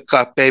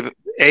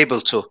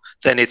able to,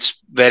 then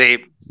it's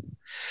very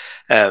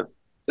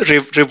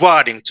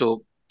rewarding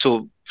to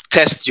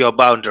test your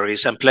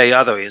boundaries and play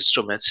other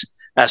instruments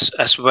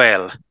as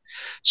well.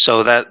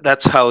 So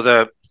that's how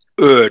the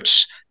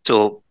urge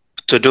to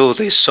do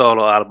these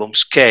solo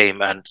albums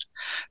came, and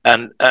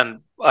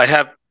I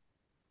have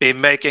been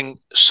making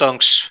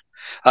songs.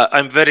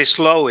 I'm very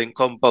slow in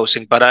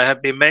composing, but I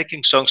have been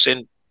making songs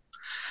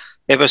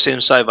ever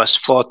since I was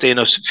 14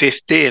 or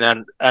 15,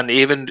 and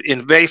even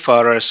in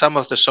Wayfarer, some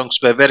of the songs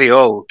were very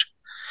old.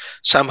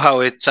 Somehow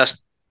it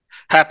just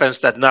happens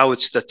that now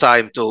it's the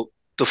time to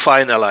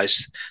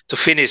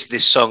finish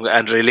this song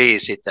and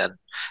release it,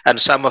 and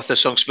some of the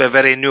songs were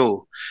very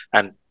new,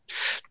 and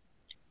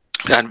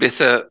with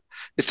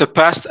the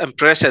past and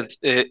present,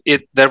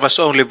 there was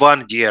only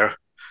 1 year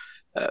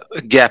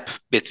gap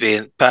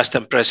between past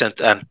and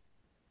present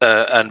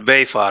and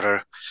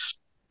Wayfarer.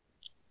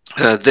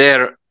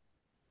 There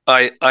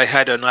I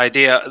had an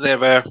idea. There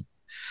were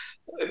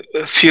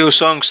a few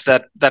songs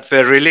that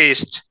were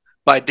released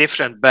by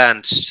different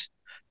bands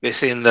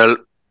within the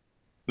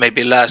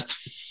maybe last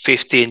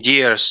 15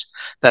 years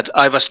that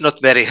I was not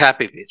very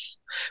happy with.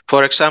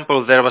 For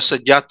example, there was a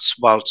jazz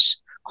waltz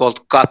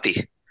called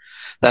Kati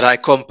that I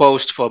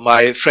composed for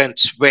my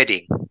friend's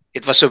wedding.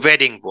 It was a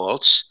wedding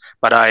waltz,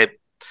 but I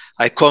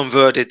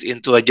converted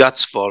into a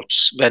jazz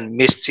waltz when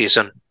Mist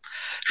Season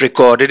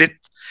recorded it.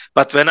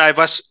 But when I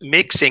was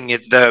mixing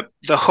it,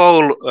 the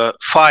whole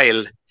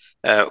file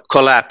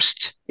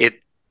collapsed.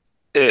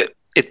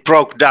 It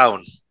broke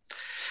down.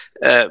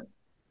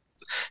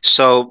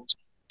 So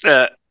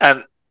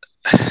and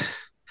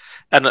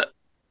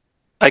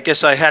I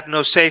guess I had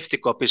no safety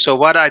copy. So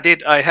what I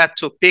did, I had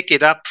to pick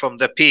it up from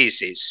the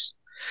pieces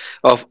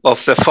of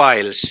the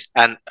files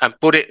and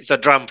put it, the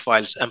drum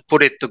files, and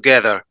put it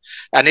together.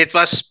 And it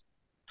was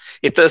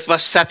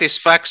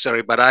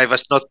satisfactory, but I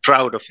was not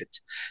proud of it.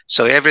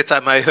 So every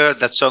time I heard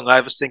that song,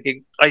 I was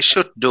thinking I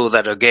should do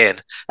that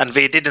again. And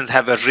we didn't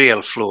have a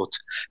real flute.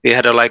 We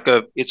had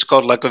it's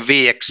called like a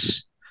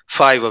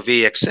VX5 or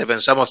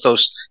VX7, some of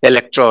those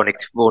electronic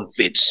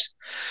woodwinds.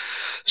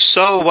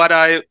 So what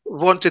I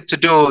wanted to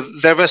do,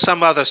 there were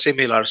some other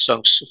similar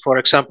songs. For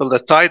example, the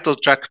title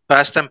track,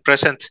 Past and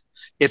Present,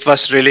 it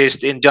was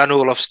released in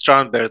Jan-Olof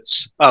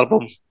Strandberg's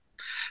album,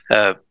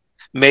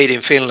 made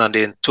in Finland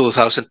in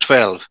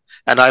 2012.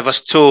 And I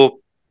was too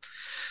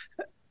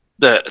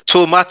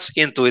much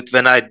into it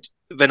when I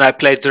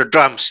played the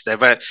drums. There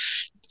were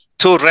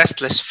two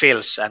restless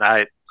fills, and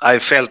I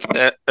felt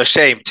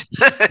ashamed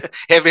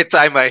every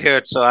time I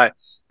heard. So I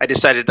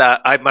decided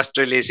I must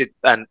release it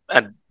and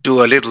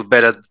do a little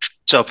better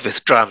job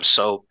with drums.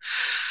 So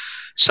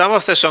some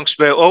of the songs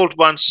were old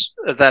ones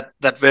that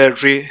were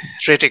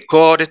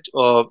re-recorded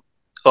or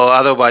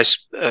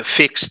otherwise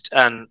fixed,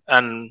 and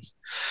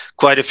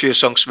quite a few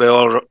songs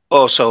were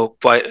also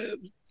quite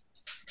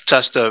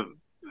just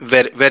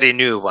very, very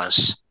new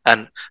ones.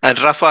 And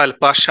Rafael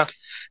Pasha,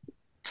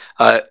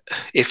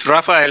 if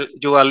Rafael,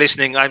 you are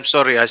listening, I'm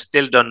sorry, I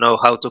still don't know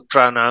how to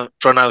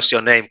pronounce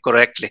your name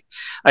correctly.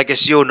 I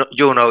guess you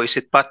know, is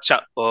it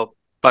Pacha or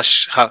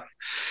Pasha?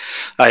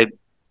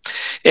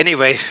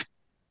 Anyway.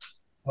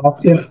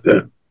 Yeah.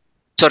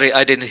 Sorry,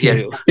 I didn't hear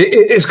you.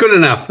 It's good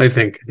enough, I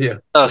think. Yeah.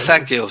 Oh,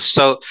 thank you.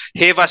 So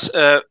he was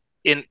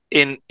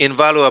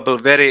invaluable.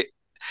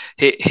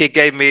 He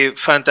gave me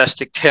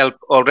fantastic help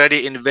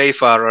already in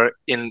Wayfarer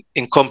in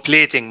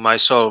completing my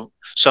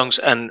songs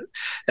and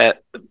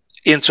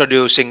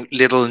introducing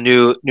little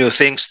new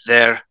things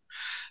there.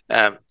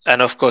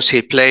 And of course,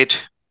 he played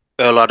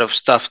a lot of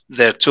stuff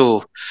there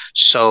too.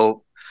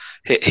 So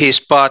his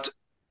part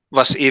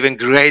was even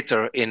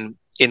greater in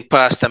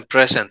past and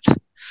present.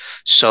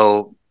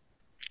 So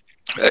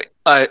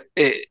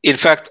in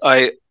fact,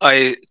 I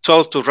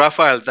told to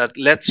Rafael that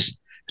let's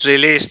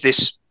release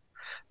this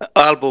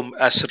album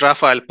as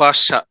Rafael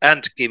Pasha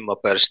and Kimmo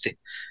Pörsti,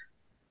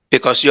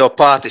 because your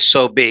part is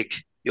so big.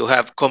 You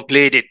have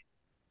completed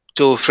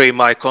 2-3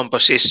 my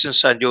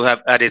compositions, and you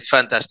have added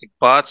fantastic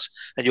parts,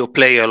 and you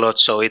play a lot,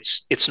 so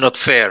it's not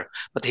fair.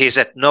 But he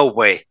said no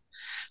way.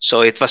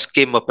 So it was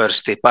Kimmo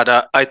Pörsti.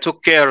 But I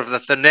took care of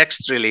that. The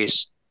next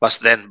release was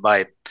then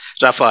by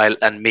Rafael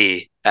and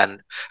me,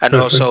 and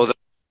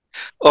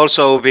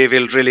also we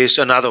will release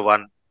another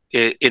one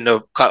in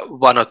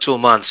 1 or 2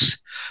 months.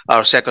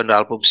 Our second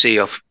album, Sea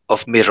of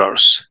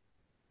Mirrors.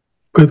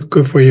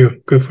 Good for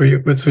you. Good for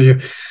you.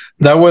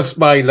 That was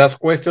my last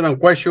question. I'm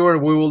quite sure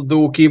we will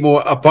do Kimmo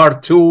a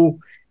part 2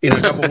 in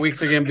a couple of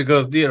weeks again,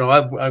 because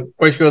I'm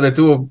quite sure the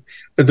two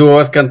of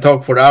us can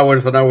talk for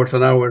hours and hours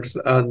and hours.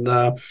 And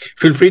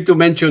feel free to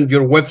mention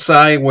your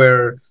website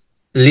where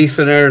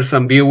listeners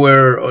and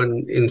viewers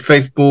in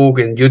Facebook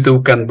and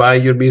YouTube can buy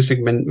your music.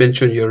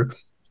 Mention your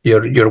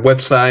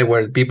website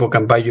where people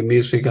can buy your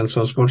music and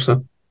so on and so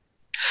on.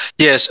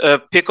 Yes,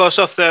 because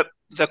of the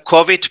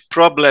COVID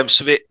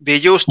problems, we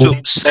used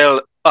to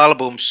sell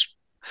albums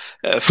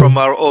from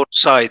our own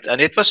site,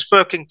 and it was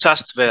working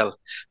just well.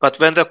 But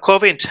when the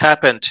COVID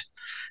happened,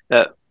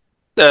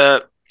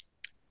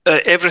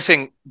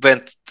 everything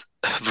went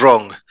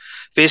wrong.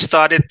 We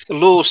started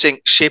losing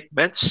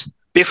shipments.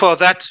 Before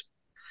that,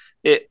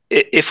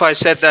 if I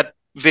said that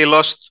we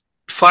lost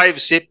 5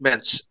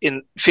 shipments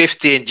in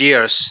 15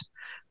 years,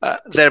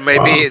 there may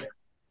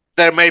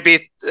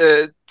be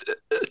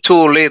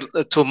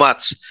too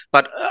much.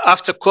 But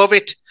after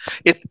COVID,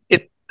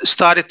 it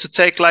started to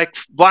take like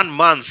 1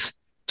 month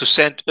to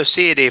send a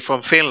CD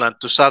from Finland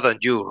to Southern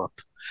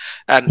Europe,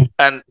 and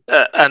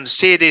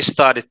CDs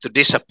started to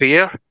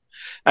disappear.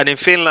 And in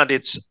Finland,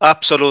 it's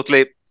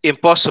absolutely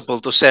impossible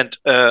to send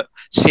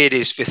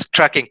CDs with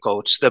tracking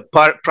codes. The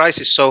price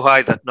is so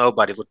high that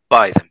nobody would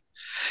buy them.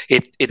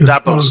 It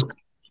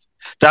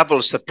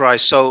doubles the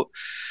price. So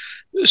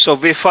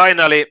we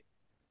finally,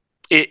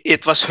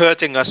 it was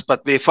hurting us,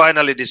 but we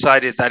finally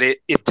decided that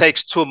it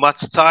takes too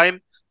much time,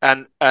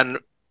 and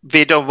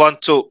we don't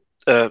want to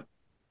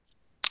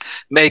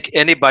make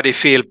anybody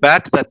feel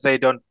bad that they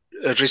don't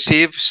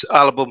receive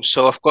albums.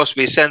 So of course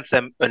we sent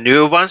them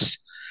new ones,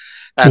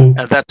 and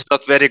that's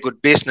not very good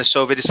business.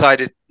 So we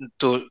decided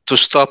to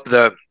stop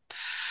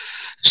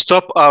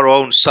our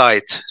own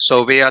site.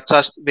 So we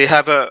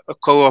have a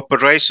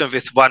cooperation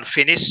with one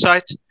Finnish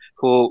site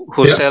who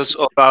sells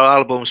all our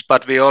albums,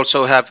 but we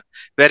also have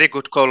very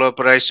good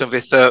collaboration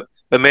with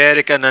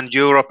American and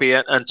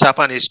European and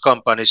Japanese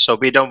companies. So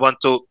we don't want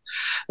to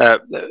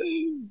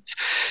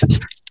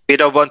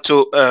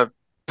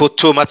put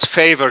too much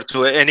favor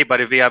to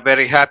anybody. We are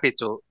very happy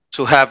to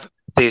have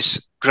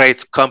these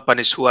great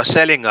companies who are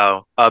selling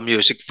our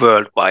music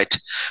worldwide.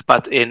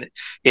 But in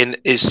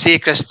a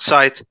Seacrest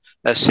site,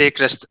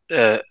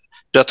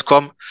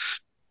 Seacrest.com,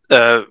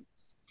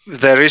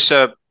 there is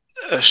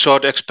a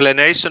short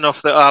explanation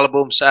of the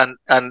albums, and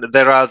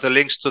there are the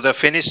links to the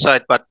Finnish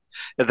site, but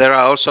there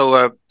are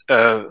also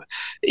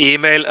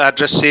email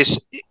addresses,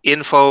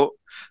 info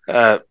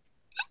at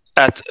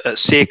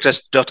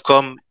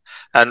secrest.com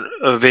and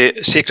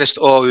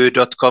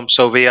secrestou.com.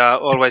 So we are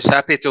always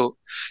happy to,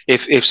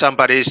 if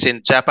somebody is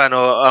in Japan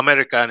or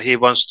America and he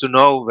wants to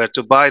know where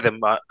to buy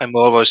them, I'm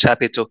always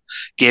happy to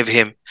give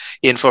him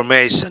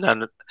information.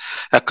 And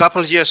a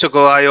couple of years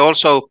ago, I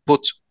also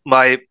put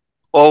my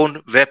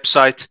own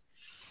website,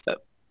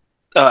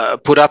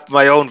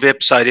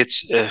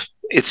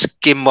 It's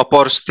Kimmo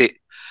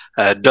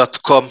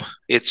PORSTI.com.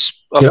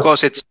 It's of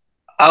course it's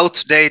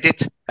outdated,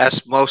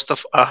 as most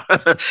of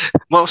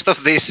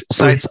these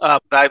sites are.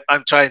 But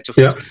I'm trying to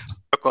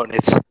work on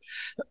it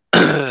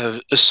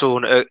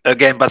soon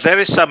again. But there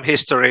is some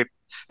history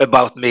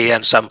about me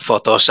and some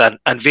photos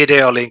and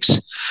video links,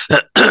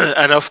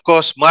 and of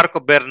course Marco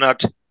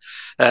Bernard.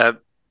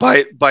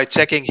 By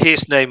checking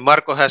his name,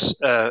 Marco has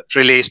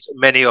released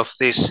many of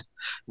these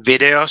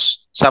videos.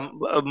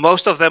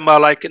 Most of them are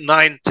like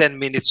 9-10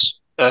 minutes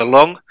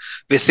long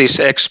with these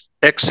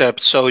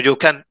excerpts, so you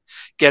can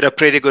get a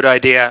pretty good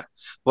idea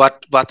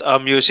what our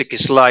music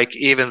is like,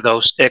 even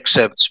those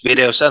excerpts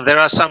videos. And there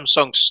are some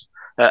songs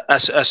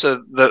as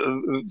the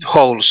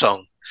whole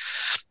song.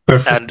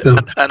 Perfect.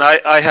 And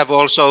I have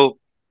also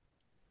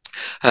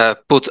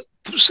put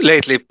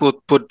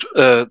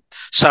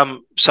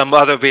some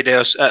other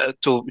videos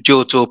to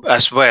YouTube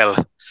as well.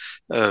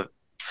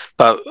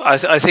 But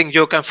I think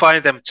you can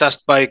find them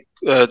just by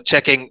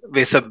checking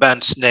with the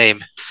band's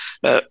name.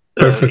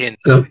 Perfect.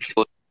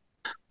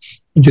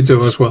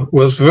 YouTube as well.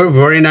 Well, it's very,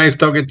 very nice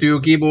talking to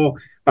you, Kimmo.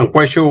 I'm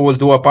quite sure we'll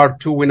do a part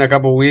 2 in a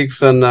couple of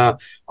weeks, and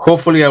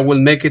hopefully I will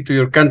make it to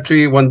your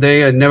country one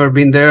day. I've never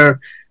been there,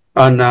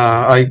 and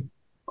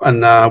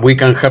we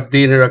can have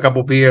dinner, a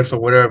couple of beers or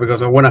whatever,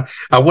 because I wanna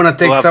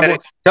take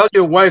tell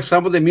your wife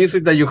some of the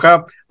music that you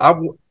have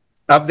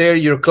up there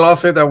in your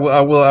closet. I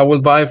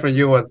will buy from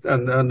you,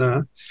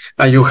 and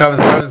you have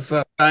a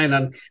sign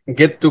and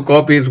get 2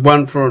 copies,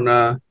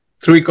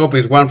 3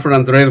 copies, one for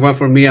Andres, one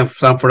for me, and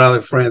some for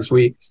other friends.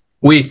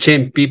 We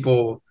exchange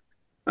people,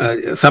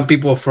 some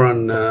people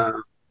from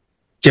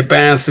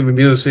Japan, some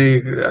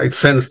music. I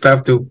send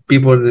stuff to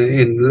people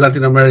in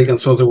Latin America and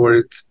so on,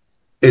 where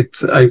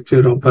it's good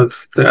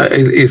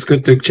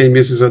to exchange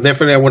music. So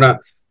definitely I want to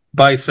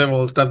buy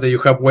several stuff that you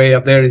have way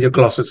up there in your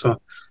closet. So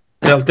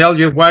tell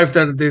your wife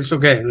that it's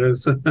okay.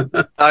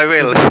 I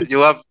will.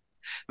 You are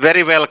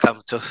very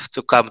welcome to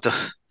come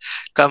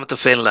to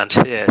Finland.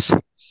 Yes,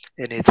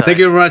 anytime. Thank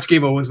you very much,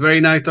 Kimmo. It was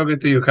very nice talking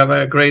to you. Have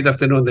a great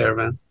afternoon there,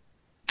 man.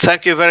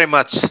 Thank you very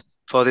much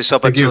for this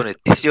opportunity.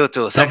 You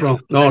too. No problem.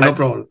 No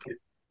problem.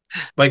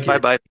 Bye.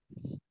 Bye.